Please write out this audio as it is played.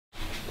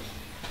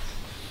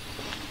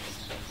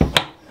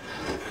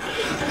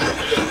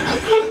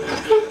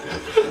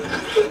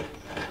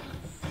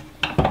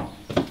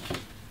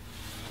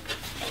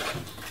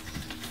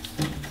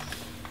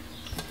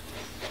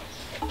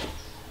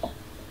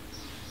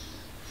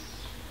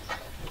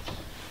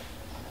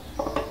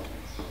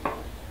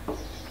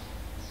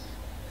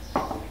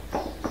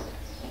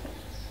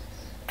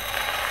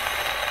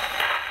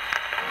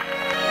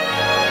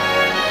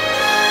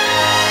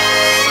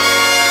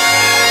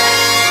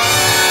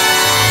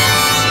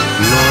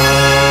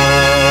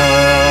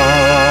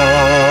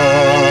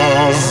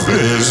Love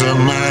is a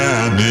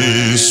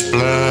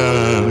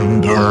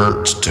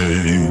many-splendored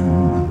thing.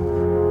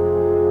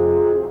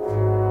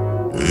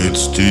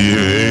 It's the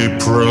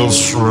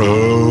April's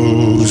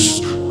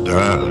rose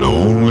that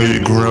only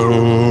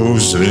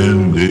grows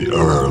in the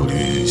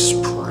early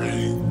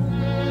spring.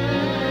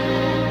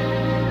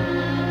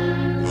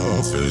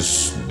 Love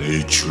is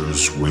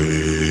nature's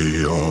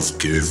way of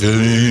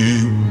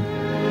giving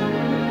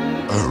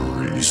a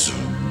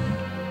reason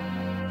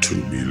to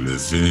be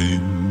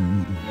living.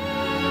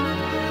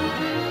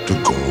 The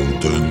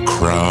golden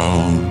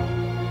crown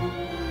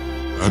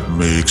that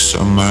makes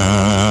a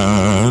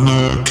man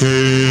a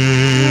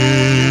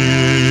king.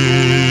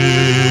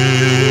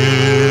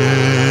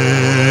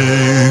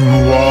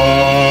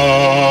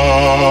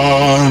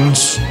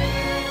 Once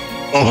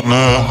on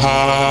a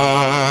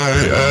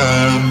high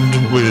and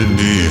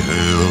windy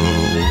hill,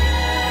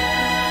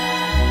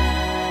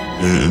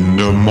 in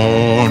the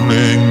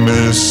morning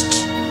mist,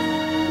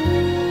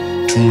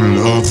 two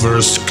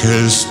lovers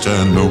kissed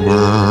and the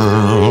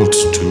world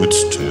stood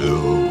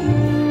still.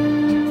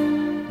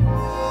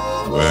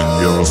 When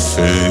your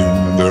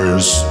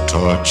fingers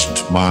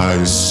touched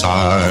my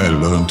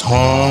silent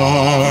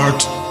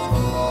heart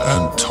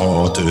and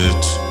taught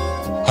it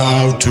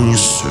how to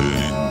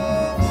sing.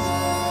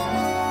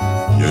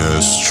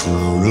 Yes,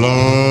 true love's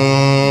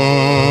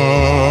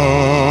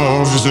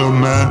a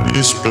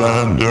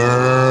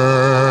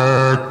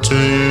many-splendored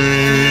thing.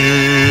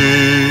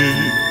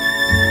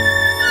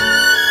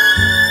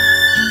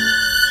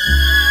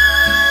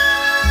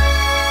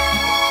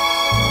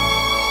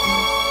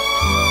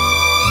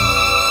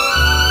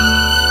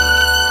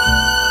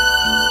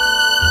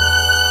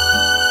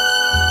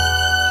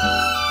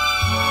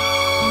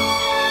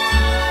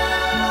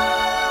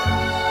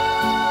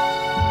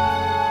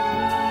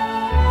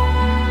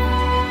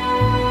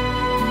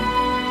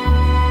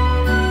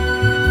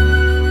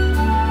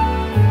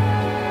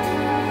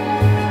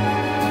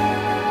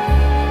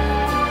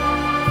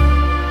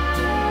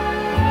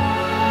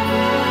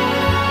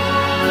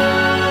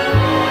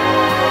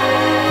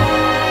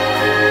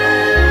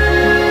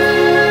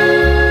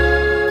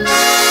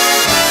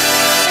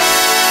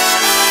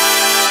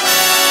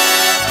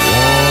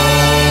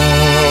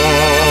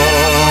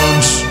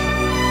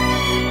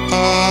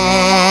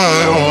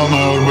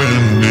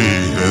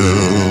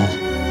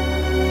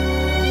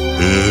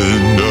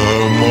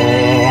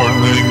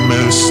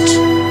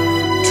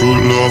 Two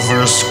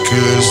lovers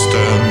kissed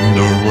and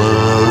the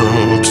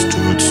world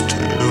stood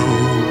still.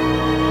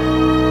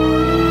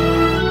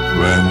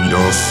 When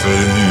your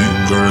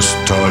fingers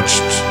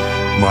touched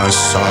my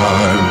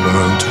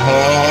silent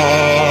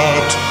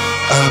heart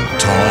and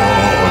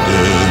taught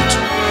it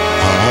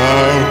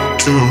how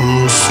to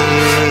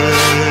sing.